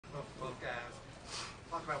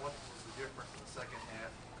about what was the difference in the second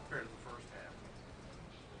half compared to the first half?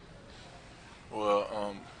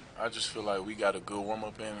 Well, I just feel like we got a good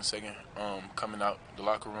warm-up in the second. Coming out the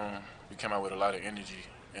locker room, we came out with a lot of energy.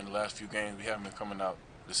 In the last few games, we haven't been coming out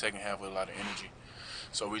the second half with a lot of energy.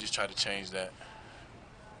 So we just try to change that.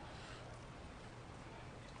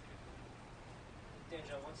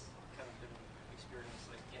 Danjel, what's kind of been experience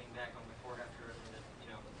like getting back on the court after everything that,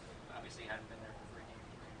 obviously hadn't been there for 3 games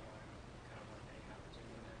or anything, kind of want any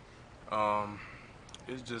opportunity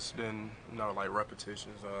there? It's just been, like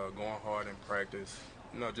repetitions, going hard in practice,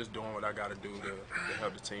 just doing what I got to do to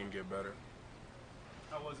help the team get better.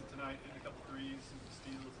 How was it tonight? Hitting a couple threes, some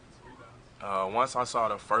steals, and some rebounds? Once I saw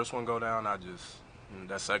the first one go down,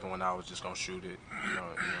 that second one I was just gonna shoot it,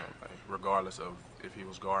 like, regardless of if he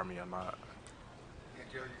was guarding me or not. And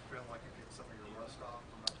Joe, you feel like you get some of your rust off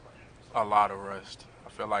from not playing? A lot of rest. I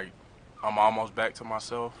feel like I'm almost back to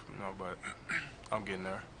myself, but I'm getting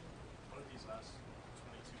there. What have these last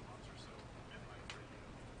 22 months or so been like for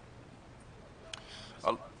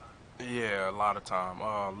you? Yeah, a lot of time.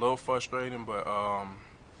 A little frustrating, but I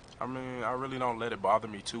really don't let it bother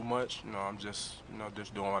me too much. I'm just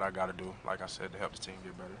doing what I got to do, like I said, to help the team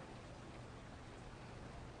get better.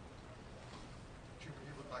 Chuma,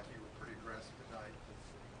 you looked like you were pretty aggressive tonight.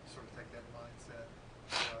 Sort of take that mindset,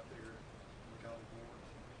 go out there, and look out the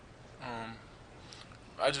boards.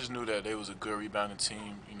 I just knew that they was a good rebounding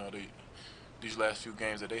team. These last few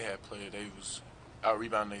games that they had played, they was out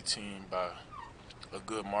rebounding their team by a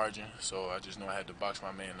good margin. So I just know I had to box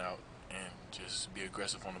my man out and just be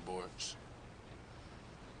aggressive on the boards.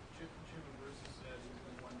 Chuma Bruce said he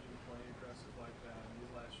was wanting you to play aggressive like that. In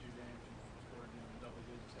these last few games, you scored double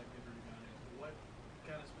digits, had good rebounding. What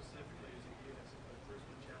kind of specifically is it that Bruce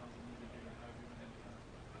been challenging you to do, and how have you been able to kind of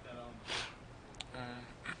put that on?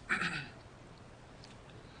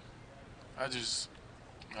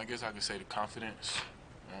 I guess I could say the confidence.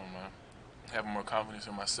 Having more confidence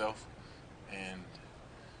in myself and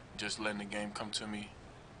just letting the game come to me,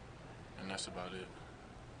 and that's about it.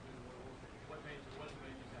 What has made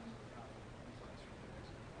you kind of more confident these last few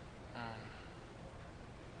days?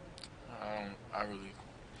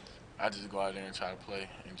 I just go out there and try to play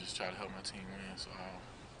and just try to help my team win. So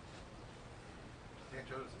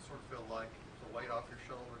Danjel, does it sort of feel like the weight off your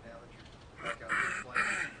shoulder now that you're back out there playing?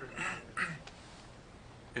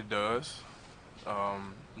 It does.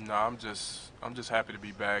 I'm just happy to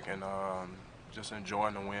be back and just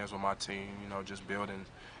enjoying the wins with my team. Just building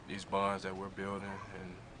these bonds that we're building,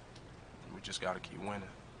 and we just got to keep winning.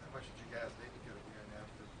 How much did you guys need to get a win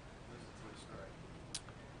after losing 3 straight?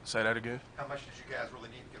 Say that again. How much did you guys really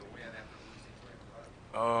need to get a win after losing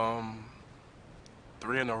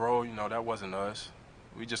 3 in a row? 3 in a row. That wasn't us.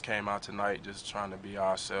 We just came out tonight just trying to be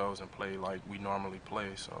ourselves and play like we normally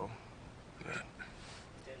play. So, yeah.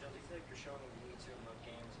 Danjel, do you feel like you're showing what you need to in those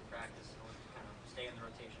games and practice in order to kind of stay in the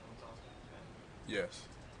rotation when it's awesome? Yes.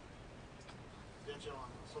 Danjel, on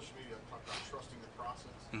social media, talk about trusting the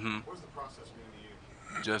process. What does the process mean to you?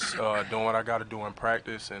 Just doing what I got to do in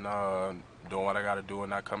practice and doing what I got to do and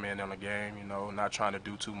not come in on the game. Not trying to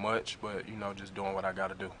do too much, but just doing what I got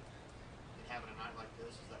to do. And having a night like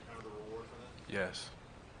this, is that kind of the reward for that? Yes.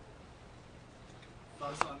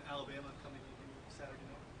 Thoughts on Alabama coming in Saturday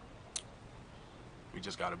night? We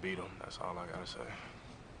just got to beat them. That's all I got to say.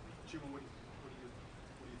 Chuma, what do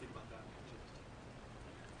you think about that?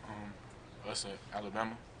 Us at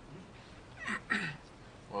Alabama.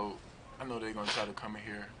 Well, I know they're gonna try to come in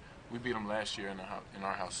here. We beat them last year in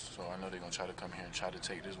our house, so I know they're gonna try to come here and try to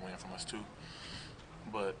take this win from us too.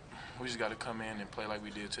 But we just got to come in and play like we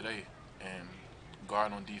did today, and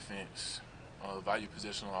guard on defense, value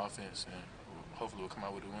possession on offense, and hopefully we'll come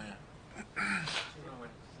out with a win. When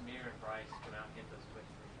Samir and Bryce come out and get those quick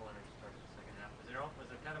 3-pointers to start the second half, was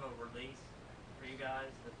there kind of a release for you guys?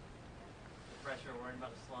 The pressure, worrying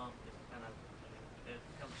about the slump, just kind of did it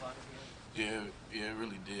become fun again? Yeah, it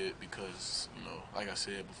really did because, like I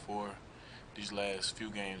said before, these last few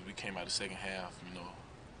games we came out the second half,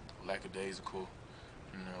 lackadaisical,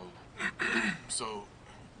 so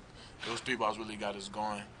those 3 balls really got us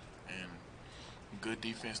going, and good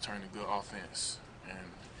defense turned to good offense,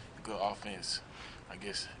 and good offense, I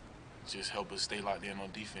guess, just help us stay locked in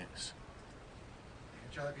on defense.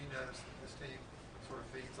 John, have you noticed that this team sort of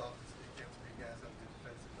feeds off this defense when you guys have good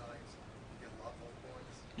defensive nights? You get a lot more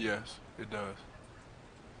points. Yes, it does.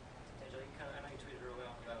 Danjel, I know you tweeted early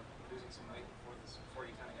on about losing some weight before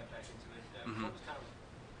you kind of got back into it. What was kind of,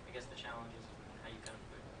 I guess, the challenges and how you kind of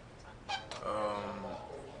put time?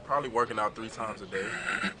 Probably working out 3 times a day.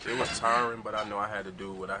 It was tiring, but I know I had to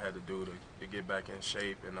do what I had to do to get back in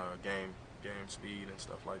shape and game speed and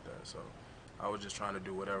stuff like that. So I was just trying to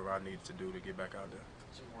do whatever I needed to do to get back out there.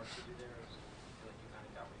 Some more to do there, or do you feel like you kind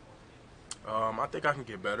of got where you want to be? I think I can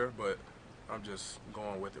get better, but I'm just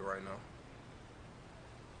going with it right now.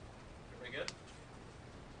 Very good.